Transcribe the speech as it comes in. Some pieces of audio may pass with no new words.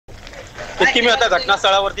मी आता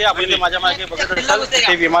घटनास्थळावरती आपण माझ्या मागे बघत असाल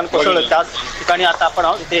ते विमान कोसळलं त्याच ठिकाणी आता आपण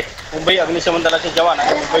आहोत। इथे मुंबई अग्निशमन दलाचे जवान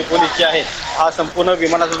आणि मुंबई पोलीस जे आहेत हा संपूर्ण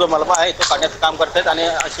विमानाचा जो मलबा आहे तो काढण्याचं काम करतात आणि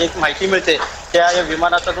अशी एक माहिती मिळते त्या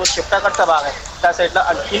विमानाचा जो शिफ्टाकडचा भाग आहे त्या साईडला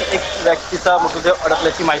आणखी एक व्यक्तीचा मृतदेह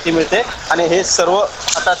अडकल्याची माहिती मिळते आणि हे सर्व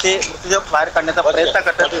आता ते मृतदेह बाहेर काढण्याचा प्रयत्न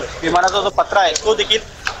करतात। विमानाचा जो पत्रा आहे तो देखील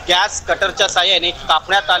गॅस कटरच्या साहाय्याने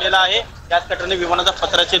कापण्यात आलेला आहे। गॅस कटरने विमानाचा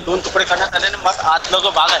पत्राचे 2 तुकडे करण्यात आले आणि मग आतला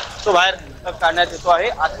जो भाग आहे तो बाहेर काढण्यात येतो आहे।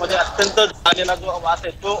 आतमध्ये अत्यंत झालेला जो वास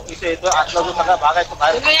आहे तो इथे येतो। आतला जो सगळा भाग आहे तो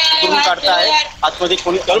बाहेर करून काढता आहे। आतमध्ये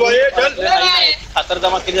कोणी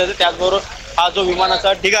खातरजमा केली जाते। त्याचबरोबर हा जो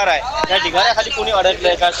विमानाचा ढिगारा आहे त्या ढिगाऱ्याखाली कोणी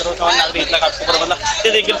अडकलंय का सर्वसामान्य नागरिक इथला घाटकोपरमधला ते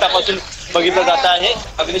देखील तपासून बघितलं जात आहे।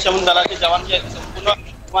 अग्निशमन दलाचे जवान जे आहेत संपूर्ण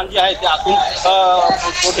विमान जे आहे ते आतून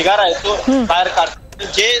तो ढिगारा आहे तो बाहेर काढतात।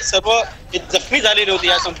 जे सर्व जखमी झालेले होते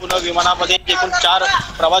या संपूर्ण विमानामध्ये एकूण 4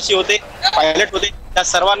 प्रवासी होते, पायलट होते, त्या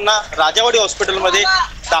सर्वांना राजावाडी हॉस्पिटलमध्ये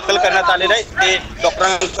दाखल करण्यात आलेलं आहे। ते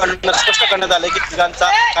डॉक्टरांकडून स्पष्ट करण्यात आले की तिघांचा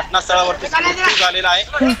घटनास्थळावरती मृत्यू झालेला आहे।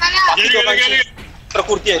 बाकी लोकांची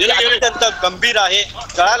प्रकृती आहे अत्यंत गंभीर आहे।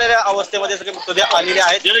 जळालेल्या अवस्थेमध्ये सगळे मृतदेह आलेले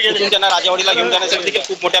आहेत। तिथून त्यांना राजावाडीला घेऊन जाण्यासाठी देखील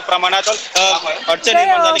खूप मोठ्या प्रमाणात अडचण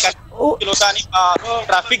निर्माण झाली होता आणि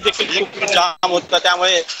ट्रॅफिक देखील खूप जाम होतं।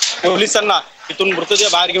 त्यामुळे पोलिसांना इथून मृतदेह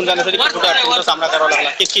बाहेर घेऊन जाण्यासाठी खूप मोठ्या अडचणीचा सामना करावा लागला।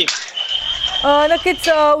 नक्कीच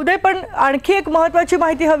उदय, पण आणखी एक महत्त्वाची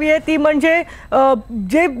माहिती हवी आहे ती म्हणजे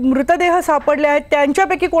जे मृतदेह सापडले आहेत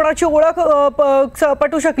त्यांच्यापैकी कोणाची ओळख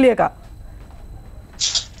पटू शकली आहे का?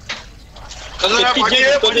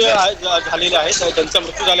 झालेले आहेत त्यांचा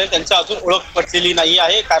मृत्यू झालेला त्यांचा अजून ओळख पटलेली नाही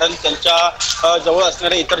आहे कारण त्यांच्या जवळ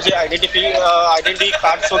असणारे इतर जे आयडेंटिटी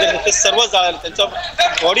कार्ड्स वगैरे ते सर्व जळाले। त्यांच्या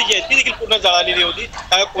बॉडी जी आहे ती देखील पूर्ण जळालेली होती।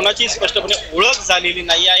 त्यामुळे कोणाची स्पष्टपणे ओळख झालेली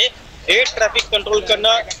नाही आहे। हे ट्रॅफिक कंट्रोल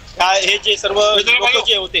करणं हे जे सर्व लोक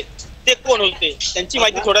जे होते ते कोण होते त्यांची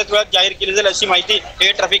माहिती थोड्याच वेळात जाहीर केली जाईल अशी माहिती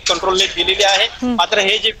हे ट्रॅफिक कंट्रोलने दिलेली आहे। मात्र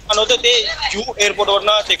हे जे विमान होतं ते जुहू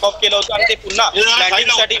एअरपोर्टवरनं टेक ऑफ केलं होतं आणि ते पुन्हा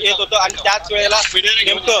लँडिंगसाठी येत होतं आणि त्याच वेळेला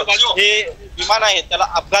नेमकं हे विमान आहे त्याला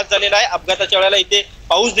अपघात झालेला आहे। अपघाताच्या वेळेला इथे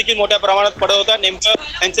पाऊस देखील मोठ्या प्रमाणात पडत होता। नेमकं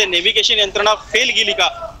त्यांचे नेव्हिगेशन यंत्रणा फेल गेली का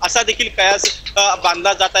असा देखील कयास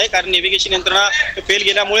बांधला जात आहे कारण नेव्हिगेशन यंत्रणा फेल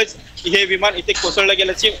गेल्यामुळेच हे विमान इथे कोसळलं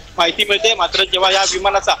गेल्याची माहिती मिळते। मात्र जेव्हा या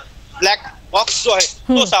विमानाचा ब्लॅक बॉक्स जो आहे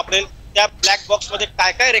तो सापडेल त्या ब्लॅक बॉक्स मध्ये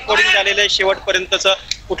काय काय रेकॉर्डिंग झालेलं आहे शेवटपर्यंतचं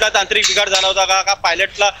कुठला तांत्रिक बिघाड झाला होता का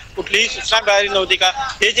पायलटला कुठलीही सूचना मिळाली नव्हती का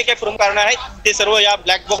हे जे काही प्रमुख कारण आहेत ते सर्व या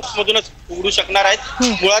ब्लॅक बॉक्स मधूनच उघडू शकणार आहेत।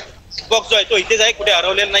 मुळात बॉक्स जो आहे तो इथेच आहे, कुठे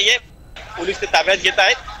हरवलेला नाहीये। पोलीस ते ताब्यात घेत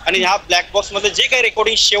आहेत आणि ह्या ब्लॅक बॉक्स मध्ये जे काही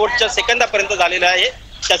रेकॉर्डिंग शेवटच्या सेकंदापर्यंत झालेलं आहे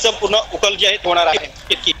त्याचं पूर्ण उकल जे आहे होणार आहे।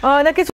 नक्कीच